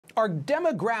Are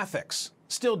demographics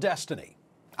still destiny?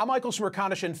 I'm Michael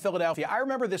Smerconish in Philadelphia. I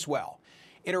remember this well.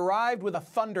 It arrived with a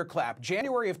thunderclap.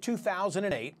 January of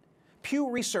 2008, Pew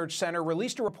Research Center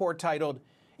released a report titled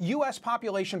U.S.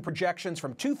 Population Projections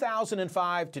from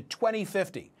 2005 to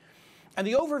 2050. And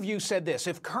the overview said this: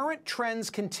 if current trends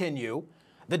continue,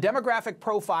 the demographic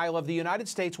profile of the United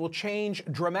States will change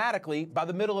dramatically by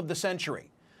the middle of the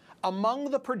century. Among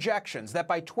the projections that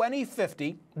by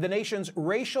 2050, the nation's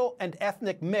racial and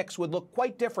ethnic mix would look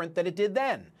quite different than it did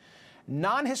then.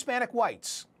 Non-Hispanic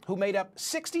whites, who made up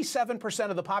 67%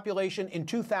 of the population in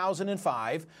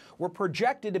 2005, were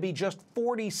projected to be just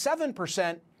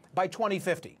 47% by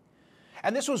 2050.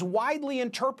 And this was widely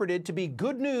interpreted to be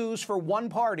good news for one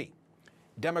party.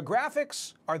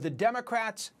 Demographics are the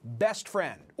Democrats' best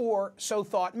friend, or so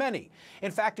thought many. In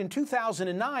fact, in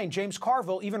 2009, James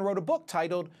Carville even wrote a book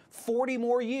titled 40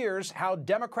 More Years: How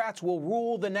Democrats Will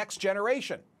Rule the Next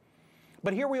Generation.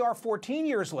 But here we are 14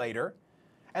 years later,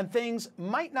 and things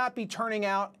might not be turning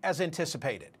out as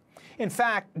anticipated. In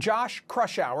fact, Josh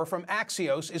Krushower from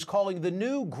Axios is calling the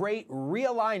new Great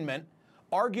Realignment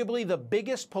arguably the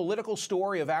biggest political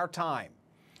story of our time.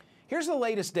 Here's the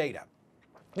latest data.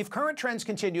 If current trends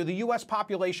continue, the U.S.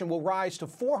 population will rise to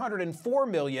 404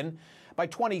 million by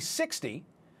 2060.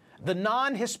 The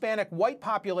non-Hispanic white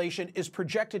population is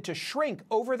projected to shrink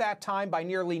over that time by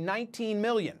nearly 19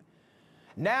 million.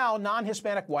 Now,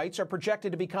 non-Hispanic whites are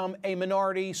projected to become a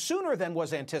minority sooner than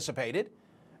was anticipated,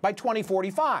 by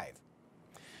 2045.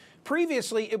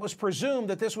 Previously, it was presumed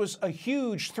that this was a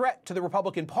huge threat to the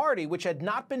Republican Party, which had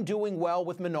not been doing well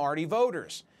with minority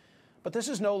voters. But this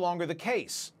is no longer the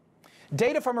case.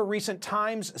 Data from a recent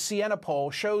Times Siena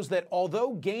poll shows that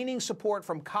although gaining support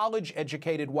from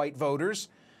college-educated white voters,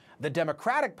 the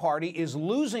Democratic Party is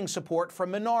losing support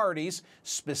from minorities,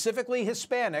 specifically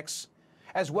Hispanics,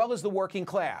 as well as the working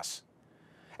class.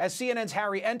 As CNN's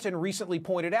Harry Enton recently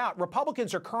pointed out,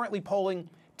 Republicans are currently polling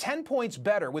 10 points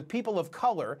better with people of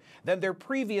color than their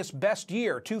previous best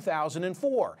year,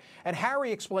 2004. And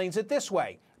Harry explains it this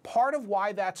way: part of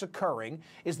why that's occurring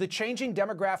is the changing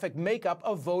demographic makeup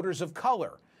of voters of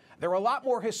color. They're a lot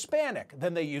more Hispanic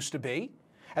than they used to be.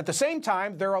 At the same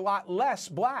time, they're a lot less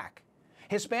black.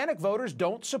 Hispanic voters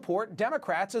don't support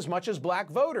Democrats as much as black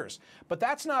voters. But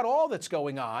that's not all that's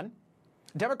going on.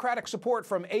 Democratic support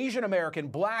from Asian American,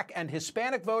 black, and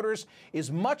Hispanic voters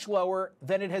is much lower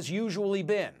than it has usually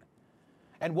been.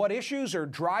 And what issues are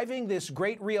driving this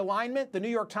great realignment? The New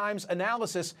York Times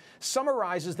analysis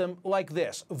summarizes them like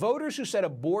this: voters who said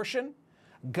abortion,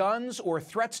 guns, or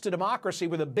threats to democracy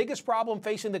were the biggest problem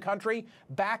facing the country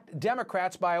backed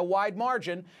Democrats by a wide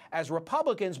margin, as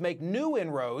Republicans make new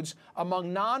inroads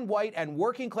among non-white and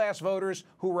working-class voters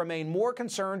who remain more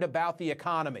concerned about the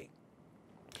economy.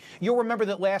 You'll remember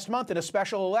that last month in a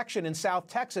special election in South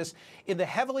Texas, in the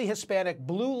heavily Hispanic,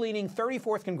 blue-leaning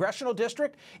 34th Congressional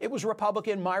District, it was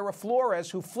Republican Mayra Flores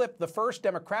who flipped the first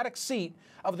Democratic seat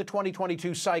of the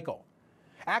 2022 cycle.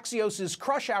 Axios'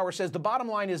 Krushower says the bottom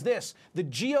line is this: the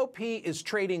GOP is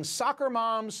trading soccer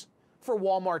moms for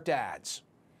Walmart dads.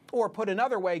 Or put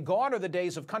another way, gone are the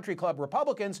days of country club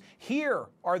Republicans. Here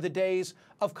are the days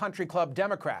of country club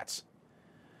Democrats.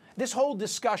 This whole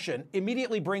discussion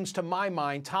immediately brings to my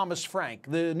mind Thomas Frank,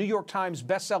 the New York Times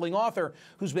bestselling author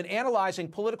who's been analyzing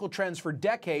political trends for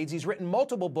decades. He's written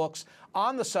multiple books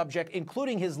on the subject,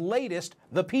 including his latest,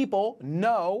 The People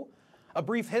Know: A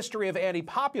Brief History of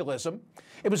Anti-Populism.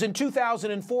 It was in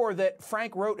 2004 that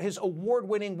Frank wrote his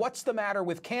award-winning What's the Matter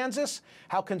with Kansas?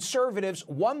 How Conservatives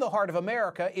Won the Heart of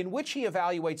America, in which he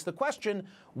evaluates the question,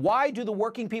 why do the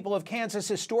working people of Kansas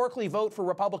historically vote for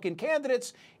Republican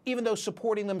candidates, even though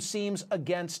supporting them seems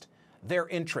against their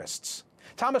interests?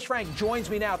 Thomas Frank joins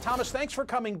me now. Thomas, thanks for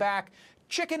coming back.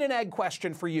 Chicken and egg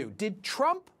question for you. Did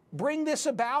Trump bring this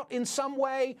about in some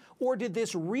way, or did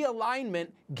this realignment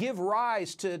give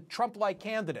rise to Trump-like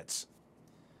candidates?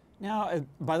 Now,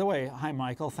 by the way, hi,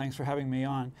 Michael. Thanks for having me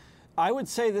on. I would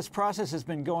say this process has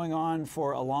been going on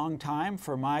for a long time,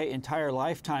 for my entire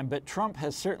lifetime, but Trump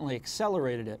has certainly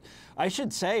accelerated it. I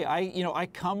should say, I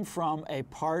come from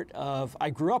I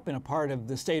grew up in a part of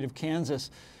the state of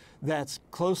Kansas that's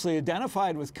closely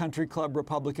identified with country club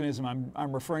Republicanism.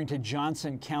 I'm referring to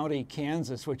Johnson County,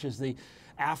 Kansas, which is the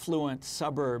affluent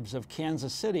suburbs of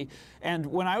Kansas City. And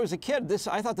when I was a kid,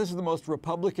 I thought this was the most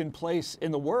Republican place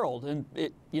in the world, and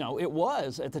it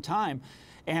was at the time.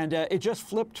 And it just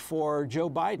flipped for Joe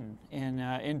Biden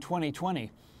in 2020.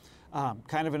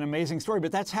 Kind of an amazing story,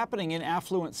 but that's happening in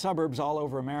affluent suburbs all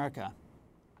over America.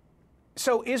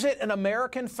 So is it an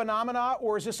American phenomena,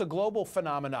 or is this a global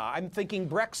phenomena? I'm thinking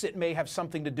Brexit may have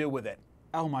something to do with it.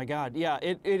 Oh my God, yeah,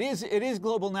 it is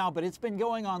global now, but it's been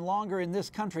going on longer in this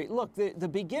country. Look, the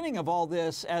beginning of all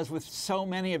this, as with so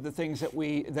many of the things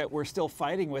that we're still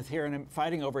fighting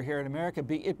over here in America,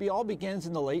 it all begins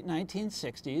in the late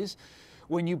 1960s,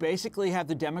 when you basically have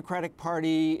the Democratic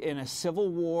Party in a civil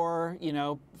war,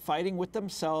 fighting with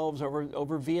themselves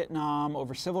over Vietnam,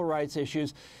 over civil rights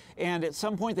issues. And at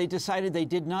some point they decided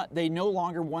they no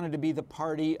longer wanted to be the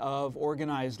party of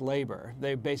organized labor.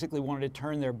 They basically wanted to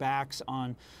turn their backs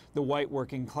on the white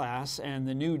working class and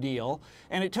the New Deal.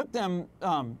 And it took them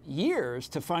years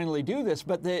to finally do this,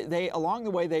 but along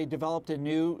the way they developed a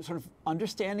new sort of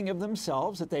understanding of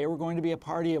themselves, that they were going to be a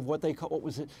party of what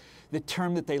was the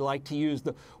term that they like to use,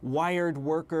 the wired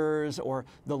workers or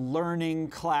the learning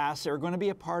class. They were going to be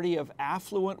a party of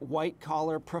affluent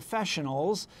white-collar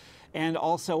professionals, and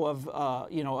also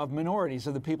of minorities,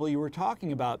 of the people you were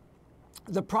talking about.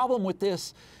 The problem with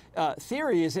this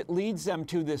theory is it leads them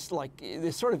to this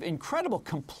sort of incredible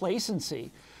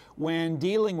complacency when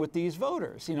dealing with these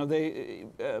voters.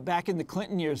 Back in the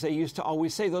Clinton years, they used to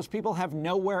always say those people have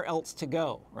nowhere else to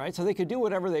go, right? So they could do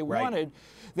whatever they wanted.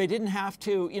 They didn't have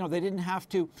to, they didn't have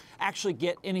to actually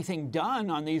get anything done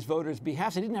on these voters'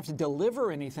 behalf. They didn't have to deliver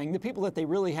anything. The people that they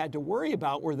really had to worry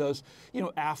about were those,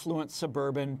 affluent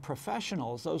suburban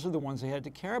professionals. Those are the ones they had to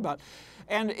care about.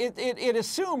 And it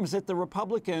assumes that the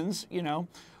Republicans,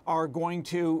 are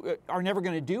never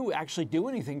going to actually do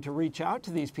anything to reach out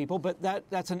to these people, but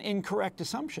that's an incorrect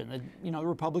assumption. The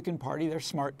Republican Party, they're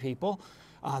smart people.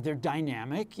 They're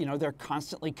dynamic. They're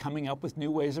constantly coming up with new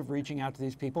ways of reaching out to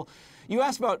these people. You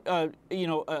asked about,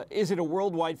 is it a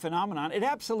worldwide phenomenon? It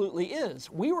absolutely is.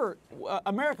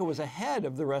 America was ahead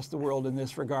of the rest of the world in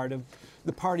this regard, of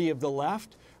the party of the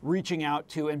left reaching out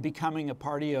to and becoming a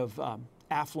party of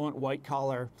affluent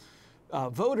white-collar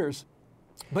voters.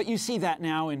 But you see that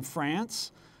now in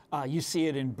France. You see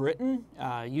it in Britain.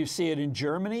 You see it in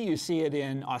Germany. You see it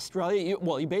in Australia.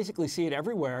 You basically see it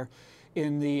everywhere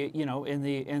in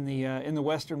the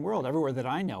Western world, everywhere that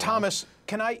I know. Thomas,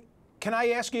 can I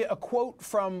ask you a quote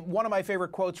from one of my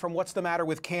favorite quotes from What's the Matter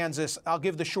with Kansas? I'll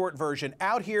give the short version.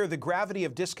 Out here, the gravity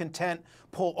of discontent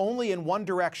pull only in one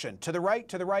direction, to the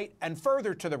right, and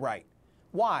further to the right.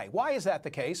 Why? Why is that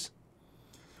the case?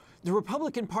 The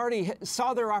Republican Party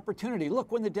saw their opportunity.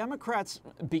 Look, when the Democrats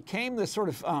became this sort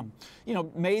of,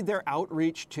 made their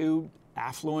outreach to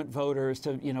affluent voters,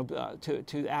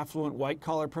 to affluent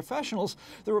white-collar professionals,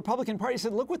 the Republican Party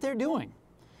said, look what they're doing.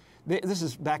 This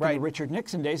is back in the Richard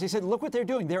Nixon days. They said, look what they're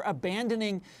doing. They're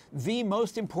abandoning the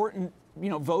most important,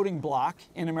 voting bloc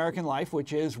in American life,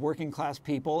 which is working-class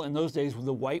people. In those days,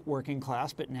 the white working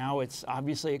class, but now it's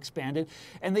obviously expanded.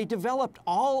 And they developed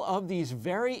all of these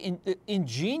very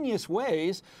ingenious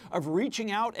ways of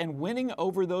reaching out and winning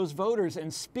over those voters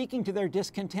and speaking to their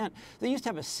discontent. They used to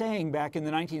have a saying back in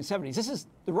the 1970s. This is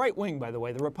the right wing, by the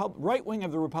way. The right wing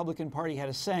of the Republican Party had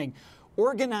a saying,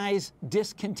 organize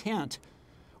discontent.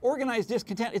 Organized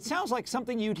discontent. It sounds like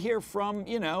something you'd hear from,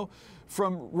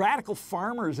 from radical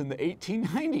farmers in the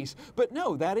 1890s. But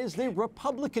no, that is the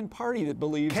Republican Party that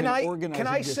believes in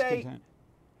organizing discontent.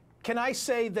 Can I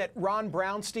say that Ron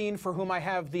Brownstein, for whom I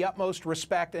have the utmost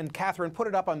respect, and Catherine put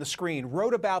it up on the screen,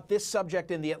 wrote about this subject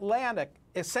in The Atlantic,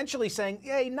 essentially saying,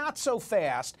 hey, not so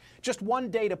fast. Just one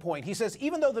data point. He says,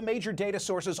 even though the major data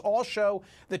sources all show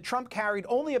that Trump carried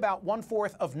only about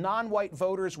 1/4 of non-white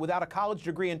voters without a college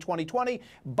degree in 2020,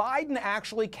 Biden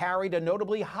actually carried a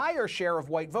notably higher share of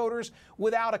white voters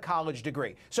without a college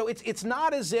degree. So it's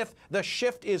not as if the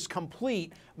shift is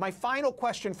complete. My final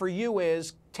question for you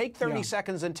is, take 30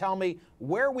 seconds and tell me,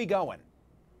 where are we going?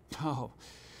 Oh.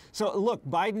 So look,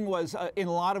 Biden was, in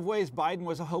a lot of ways, Biden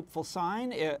was a hopeful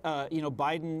sign.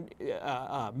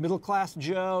 Biden, middle-class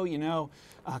Joe,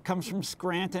 comes from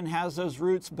Scranton, has those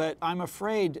roots. But I'm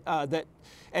afraid that,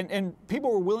 and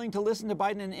people were willing to listen to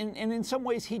Biden, and in some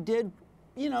ways he did,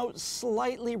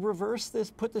 slightly reverse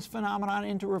this, put this phenomenon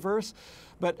into reverse.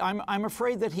 But I'm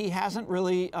afraid that he hasn't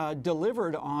really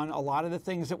delivered on a lot of the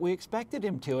things that we expected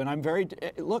him to. And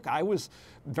I was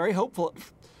very hopeful.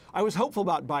 I was hopeful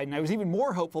about Biden. I was even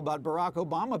more hopeful about Barack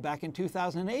Obama back in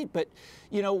 2008. But,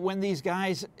 when these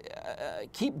guys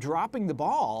keep dropping the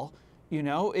ball,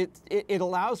 it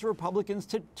allows Republicans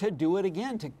to do it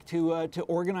again, to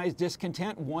organize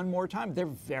discontent one more time. They're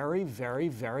very, very,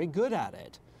 very good at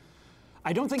it.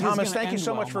 I don't think Thomas, thank you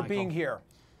so much for being here.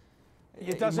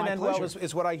 It doesn't end well,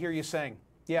 is what I hear you saying.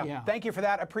 Yeah. Thank you for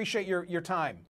that. I appreciate your time.